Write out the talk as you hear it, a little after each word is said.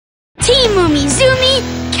Team Umizoomi,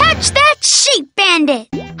 catch that shape bandit!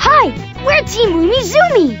 Hi, we're Team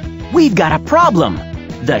Umizoomi. We've got a problem.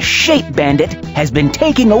 The shape bandit has been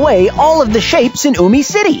taking away all of the shapes in Umi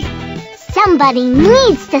City. Somebody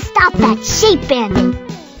needs to stop that shape bandit.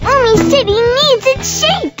 Umi City needs its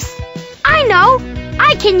shapes. I know!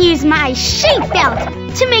 I can use my shape belt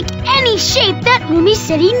to make any shape that Umi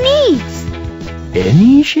City needs.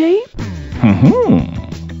 Any shape?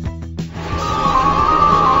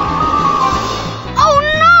 Oh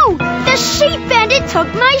no! The shape bandit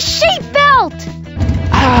took my shape belt!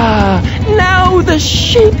 Now the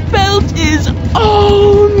shape belt is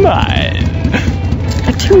all mine.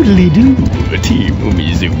 A toodly-doo, Team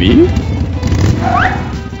Umizoomi.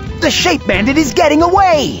 The shape bandit is getting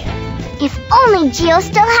away. If only Geo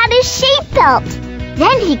still had his shape belt.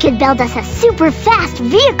 Then he could build us a super fast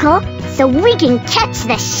vehicle so we can catch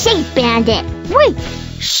the shape bandit. Wait!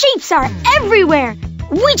 Shapes are everywhere!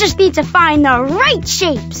 We just need to find the right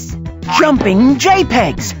shapes. Jumping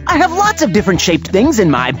JPEGs. I have lots of different shaped things in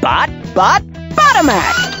my bottomat.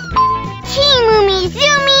 Team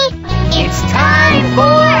Umizoomi, it's time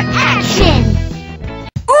for action!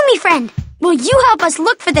 Umifriend, will you help us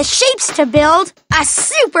look for the shapes to build a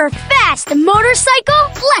super fast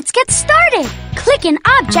motorcycle? Let's get started. Click an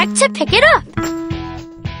object to pick it up.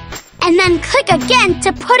 And then click again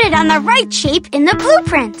to put it on the right shape in the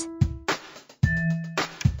blueprint.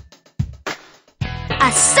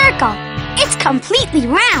 A circle. It's completely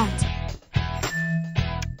round.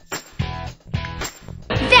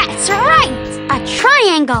 That's right. A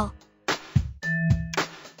triangle.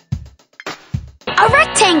 A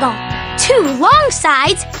rectangle. 2 long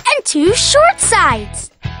sides and 2 short sides.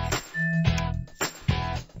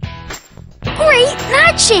 Great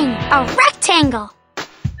matching. A rectangle.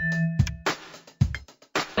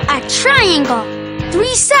 A triangle.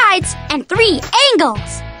 3 sides and 3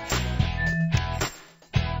 angles.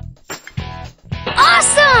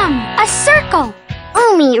 Awesome! A circle.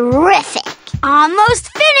 Umi-rific. Almost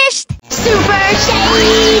finished. Super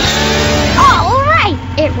shape! All right,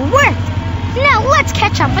 it worked. Now let's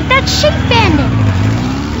catch up with that shape bandit.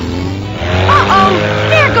 Uh-oh,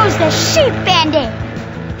 there goes the shape bandit.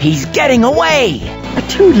 He's getting away. A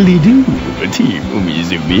toodly-doo, Team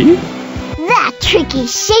Umizoomi. That tricky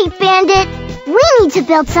shape bandit. We need to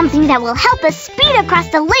build something that will help us speed across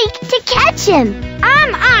the lake to catch him.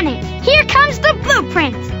 I'm on it. Here comes the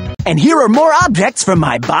blueprint. And here are more objects from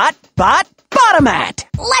my bottomat.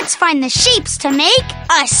 Let's find the shapes to make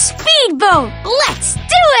a speedboat. Let's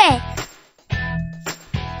do it.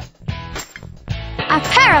 A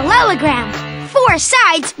parallelogram. 4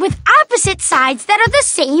 sides with opposite sides that are the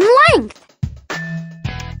same length.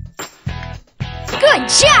 Good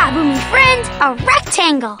job, Umifriend. A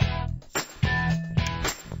rectangle.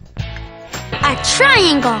 A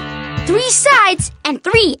triangle. 3 sides and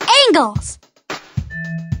 3 angles.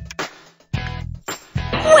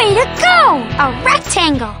 Way to go! A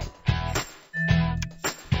rectangle.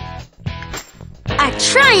 A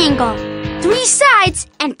triangle. 3 sides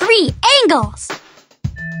and 3 angles.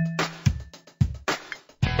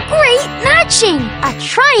 Great matching! A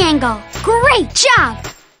triangle. Great job!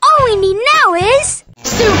 All we need now is...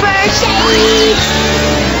 Super shape!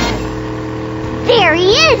 There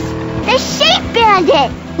he is! The shape bandit!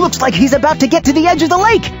 Looks like he's about to get to the edge of the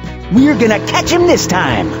lake. We're gonna catch him this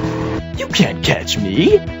time. You can't catch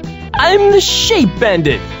me. I'm the shape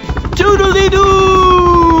bandit.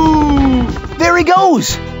 Toodly-doo! There he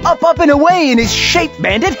goes. Up and away in his shape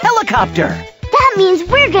bandit helicopter. That means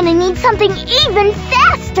we're gonna need something even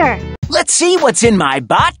faster. Let's see what's in my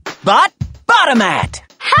bottomat.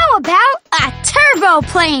 How about a turbo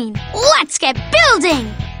plane? Let's get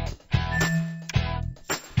building!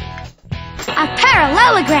 A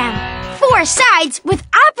parallelogram. 4 sides with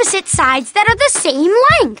opposite sides that are the same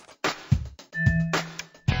length.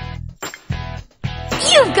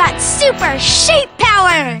 You've got super shape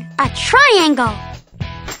power! A triangle.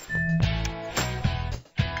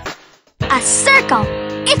 A circle.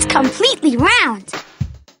 It's completely round.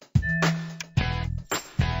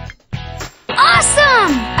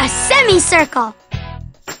 Awesome! A semicircle.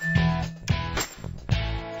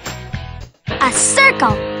 A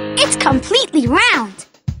circle. It's completely round.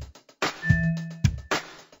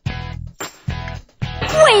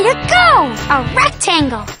 Way to go! A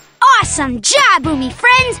rectangle. Awesome job,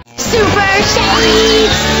 Umifriend! Super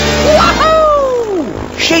shape! Wahoo!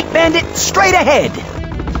 Shape bandit straight ahead.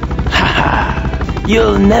 Ha!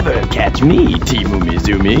 You'll never catch me, Team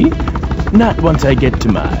Umizoomi. Not once I get to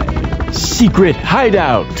my secret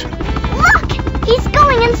hideout. Look! He's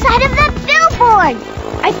going inside of that billboard!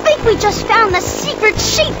 I think we just found the secret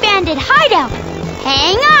shape bandit hideout.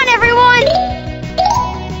 Hang on, everyone!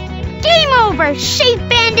 our shape,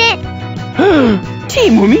 Bandit!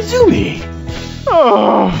 Team Umizoomi!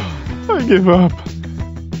 Oh, I give up.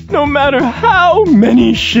 No matter how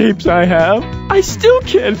many shapes I have, I still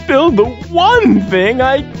can't build the one thing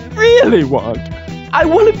I really want. I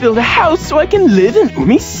want to build a house so I can live in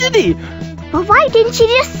Umi City. But why didn't you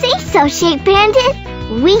just say so, Shape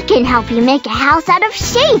Bandit? We can help you make a house out of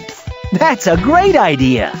shapes. That's a great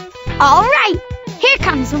idea. All right, here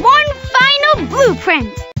comes one final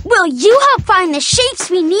blueprint. Will you help find the shapes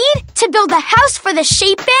we need to build a house for the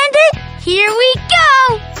Shape Bandit? Here we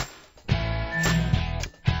go!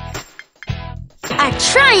 A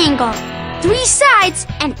triangle, 3 sides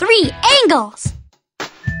and 3 angles.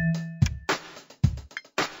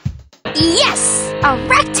 Yes, a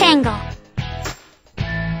rectangle.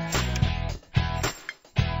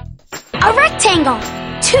 A rectangle,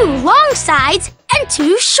 2 long sides and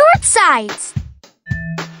 2 short sides.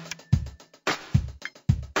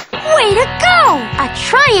 Way to go! A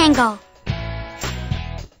triangle.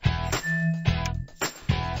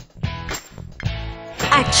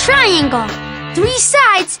 A triangle, 3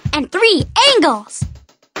 sides and 3 angles.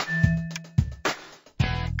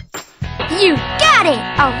 You got it!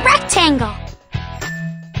 A rectangle.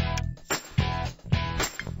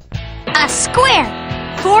 A square,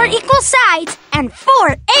 4 equal sides and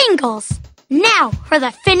 4 angles. Now for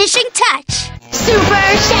the finishing touch. Super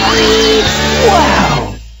Shape!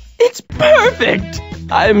 Wow! It's perfect!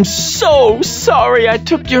 I'm so sorry I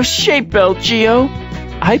took your shape belt, Geo.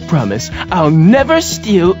 I promise I'll never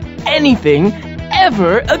steal anything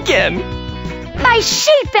ever again. My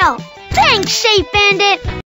shape belt! Thanks, Shape Bandit!